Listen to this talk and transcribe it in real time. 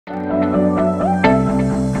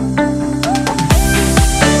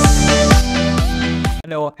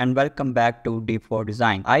Hello and welcome back to D for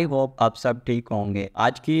design. I hope आप सब ठीक होंगे।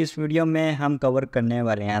 आज की इस वीडियो में हम कवर करने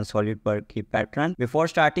वाले हैं सॉलिडवर्क की pattern. Before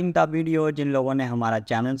starting the video, जिन लोगों ने हमारा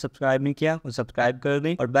चैनल सब्सक्राइब नहीं किया वो सब्सक्राइब कर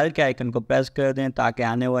दें और बेल के आइकन को प्रेस कर दें ताकि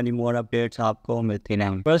आने वाली मोर अपडेट्स आपको मिलती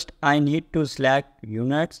रहें। First I need to select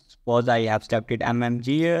units. Suppose I have selected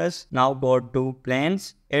mmgs। Now go two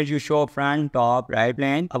planes. As you show front top right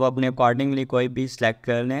plane. अब अपने अकॉर्डिंगली कोई भी सिलेक्ट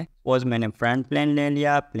कर लें। सपोज मैंने फ्रंट प्लेन ले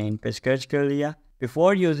लिया, प्लेन पे स्केच कर लिया। Before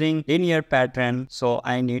using linear pattern, so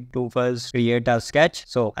I need to first create a sketch.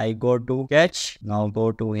 So I go to sketch, now go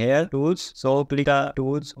to here tools, so click the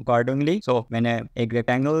tools accordingly. So मैंने एक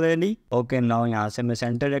rectangle ले ली, okay, now यहाँ से मैं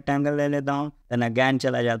center rectangle ले लेता हूँ, then again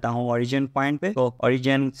चला जाता हूँ origin point पे। तो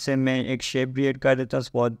origin से मैं एक shape create कर देता हूँ।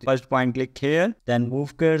 So first point click here, then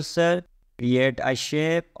move cursor, create a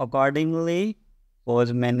shape accordingly.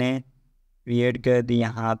 Suppose मैंने create कर दी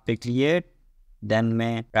यहाँ पे create, देन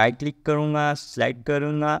मैं राइट क्लिक करूँगा, सेलेक्ट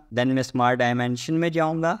करूँगा, देन मैं स्मार्ट डायमेंशन में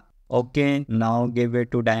जाऊँगा। Okay, now give it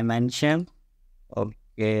to dimension.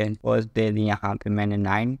 Okay, first they दी यहाँ पे मैंने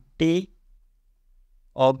 90।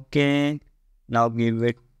 Okay, now give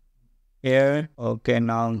it here. Okay,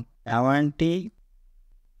 now 70।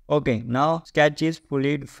 Okay, now sketch is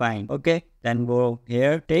fully defined. Okay, then go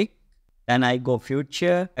here, take, then I go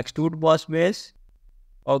future, extrude boss base.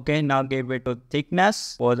 Okay, now give it to thickness.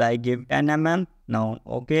 Suppose I give 10 mm. Now,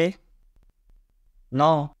 okay.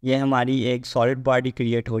 Now ये हमारी एक solid body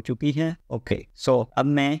create हो चुकी है। Okay, सो अब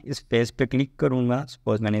मैं इस page पे क्लिक करूंगा।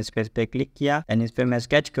 सपोज मैंने इस पेज पे क्लिक किया, एंड इस पे मैं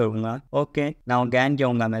स्केच करूंगा। ओके, नाउ अगेन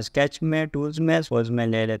जाऊंगा मैं स्केच में, टूल्स में। सपोज मैं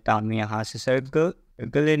ले लेता हूँ यहाँ से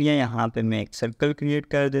सर्कल एरिया, यहाँ पे मैं एक सर्कल क्रिएट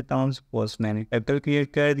कर देता हूँ। सपोज मैंने सर्कल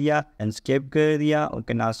क्रिएट कर दिया एंड स्केप कर दिया।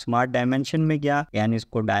 ओके, नाउ स्मार्ट डायमेंशन में गया, यानी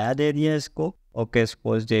इसको डाया दे दिया इसको। ओके,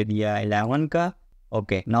 सपोज दे दिया 11 का।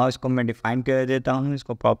 ओके, नाउ इसको मैं डिफाइन कर देता हूँ,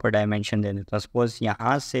 इसको प्रॉपर डायमेंशन दे देता हूँ। सपोज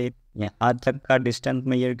यहाँ से यहाँ तक का डिस्टेंस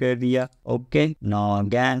मेजर कर दिया। ओके, नाउ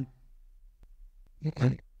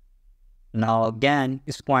अगेन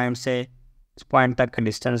इस पॉइंट से इस पॉइंट तक का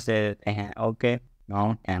डिस्टेंस दे देते हैं। Okay,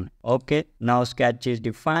 now 10। Okay, now sketch is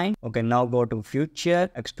defined. Okay, now go to future,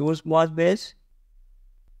 extrude boss base.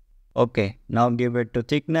 Okay, now give it to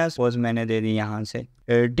thickness. Suppose मैंने दे दी यहाँ से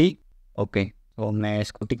 30। ओके, तो मैं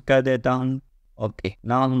इसको टिक कर देता हूँ। ओके,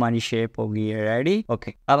 नाउ हमारी शेप होगी रेडी।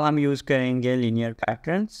 ओके, अब हम यूज करेंगे linear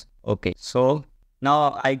patterns. Okay, so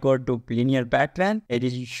now I go to linear pattern. It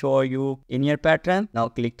is show you linear pattern. Now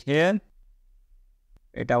click here,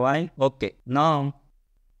 wait a while. Okay, now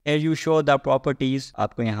as you show the properties,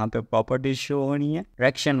 आपको यहाँ पे properties show होनी है।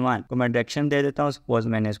 Direction 1 को मैं direction दे देता हूँ। Suppose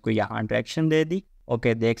मैंने इसको यहाँ डायरेक्शन दे दी।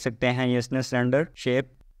 ओके, देख सकते हैं ये इसने सिलेंडर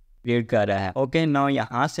शेप क्रिएट कर रहा है। ओके, नाउ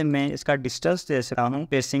यहाँ से मैं इसका डिस्टेंस दे सकता हूँ,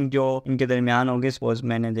 स्पेसिंग जो इनके दरमियान होगी। सपोज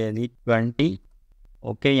मैंने दे दी 20।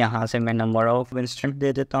 ओके, यहाँ से मैं नंबर ऑफ इंस्टेंट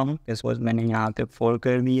दे देता हूँ। सपोज मैंने यहाँ पे 4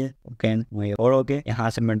 कर दिए। ओके, 4 हो गए। यहाँ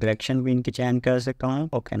से मैं डायरेक्शन भी इनकी चेंज कर सकता हूँ।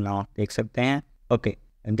 ओके, नाउ देख सकते हैं। ओके,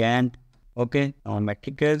 अगेन ओके, नाउ मैं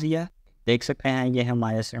ठीक कर दिया। देख सकते हैं ये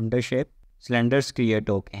हमारे सिलेंडर शेप सिलेंडर्स क्रिएट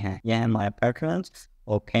हो गए हैं। ये है हमारे पैटर्न्स।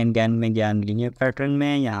 ओके, अगेन मैं गया लीनियर पैटर्न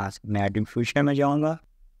में, यहाँ से मैं एडिफ्यूजन में जाऊँगा।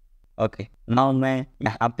 ओके, नाउ मैं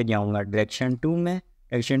यहाँ पे जाऊँगा डायरेक्शन 2 में।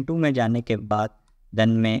 डायरेक्शन 2 में जाने के बाद देन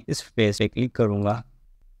मैं इस फेस पे क्लिक करूँगा,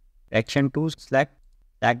 डायरेक्शन 2 सेलेक्ट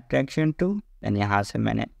डायरेक्शन 2। देन यहाँ से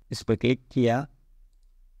मैंने इस पर क्लिक किया।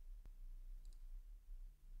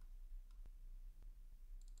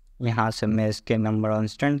 यहाँ से मैं इसके नंबर ऑफ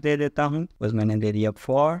इंस्टेंट दे देता हूँ। बस मैंने दे दिया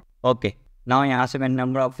 4। ओके, नाउ यहाँ से मैंने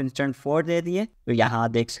नंबर ऑफ इंस्टेंट 4 दे दिए। तो यहाँ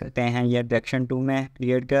देख सकते हैं ये डायरेक्शन 2 में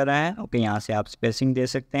क्रिएट कर रहा है। ओके, यहाँ से आप स्पेसिंग दे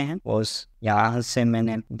सकते हैं। उस यहाँ से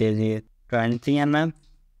मैंने दे दिए 20 mm।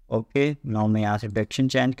 ओके, नाउ मैं यहाँ से डायरेक्शन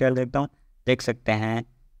चेंज कर देता हूँ। देख सकते हैं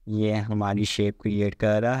ये हमारी शेप क्रिएट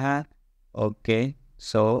कर रहा है। ओके,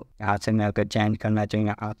 सो यहाँ से मैं अगर चेंज करना चाहिए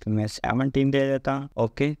यहाँ पे मैं 17 दे देता हूँ।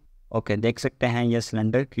 ओके, देख सकते हैं ये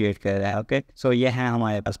सिलेंडर क्रिएट कर रहा है। ओके, सो ये है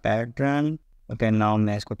हमारे पास पैटर्न। ओके, नाउ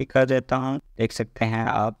मैं इसको टिक कर देता हूँ। देख सकते हैं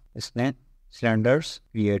आप इसने सिलेंडर्स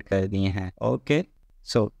क्रिएट कर दिए हैं। ओके,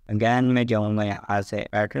 सो अगेन मैं जाऊँगा यहाँ से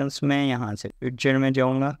पैटर्न्स में, यहाँ से पिक्चर में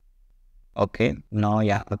जाऊँगा। ओके, नाउ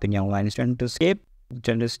यहाँ पे जाऊँगा इंस्टेंट टू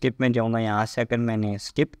स्किप में जाऊँगा। यहाँ से अगर मैंने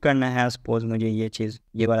स्किप करना है, सपोज मुझे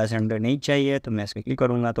ये वाला सिलेंडर नहीं चाहिए, तो मैं इस पर क्लिक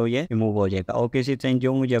करूँगा तो ये रिमूव हो जाएगा। ओके, इसी तरह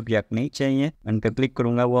जो मुझे ऑब्जेक्ट नहीं चाहिए उन पर क्लिक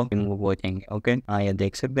करूँगा वो रिमूव हो जाएंगे। ओके, हाँ ये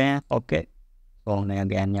देख सकते हैं। ओके, तो मैं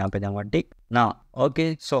अगेन यहाँ पे जाऊँगा टिक ना।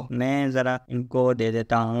 ओके, सो मैं ज़रा इनको दे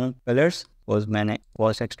देता हूँ कलर्स। सपोज मैंने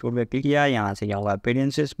वॉश एक्सट्रूड पे क्लिक किया, यहाँ से जाऊँगा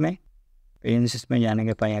अपीयरेंसेस में जाने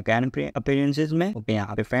के बाद अगेन अपीयरेंसेस में। ओके,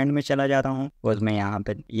 यहाँ पे फ्रेंड में चला जाता हूँ। सपोज मैं यहाँ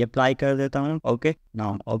पे ये अप्लाई कर देता हूँ। ओके,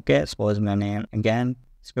 नाउ ओके, सपोज मैंने अगेन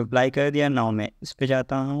इस पे अप्लाई कर दिया। नाउ मैं इस पे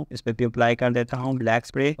जाता हूँ, इस पे भी अप्लाई कर देता हूँ ब्लैक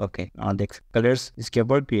स्प्रे। ओके, नाउ देख कलर्स इसके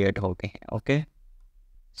ऊपर क्रिएट हो गए हैं। ओके,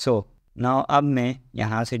 सो नाउ अब मैं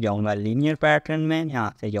यहाँ से जाऊँगा लीनियर पैटर्न में,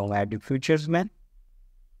 यहाँ से जाऊँगा एडिट फीचर्स में।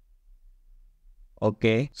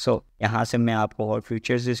 ओके, सो यहाँ से मैं आपको और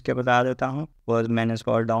फीचर्स इसके बता देता हूँ। वो मैंने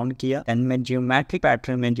स्क्रॉल डाउन किया, देन मैं जियोमेट्रिक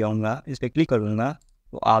पैटर्न में जाऊँगा, इस पर क्लिक करूँगा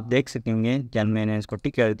तो आप देख सकेंगे जब मैंने इसको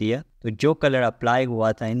टिक कर दिया तो जो कलर अप्लाई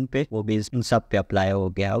हुआ था इन पे वो भी इन सब पे अप्लाई हो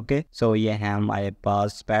गया। ओके, सो ये है हमारे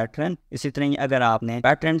पास पैटर्न। इसी तरह ही अगर आपने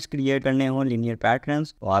पैटर्न्स क्रिएट करने हो लीनियर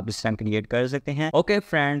पैटर्न्स तो आप इस तरह क्रिएट कर सकते हैं। ओके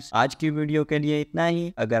फ्रेंड्स, आज की वीडियो के लिए इतना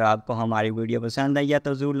ही। अगर आपको हमारी वीडियो पसंद आई है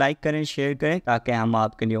तो जरूर लाइक करें, शेयर करें, ताकि हम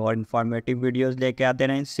आपके लिए और इन्फॉर्मेटिव वीडियोज लेके आते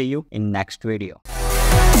रहें। सी यू इन नेक्स्ट वीडियो।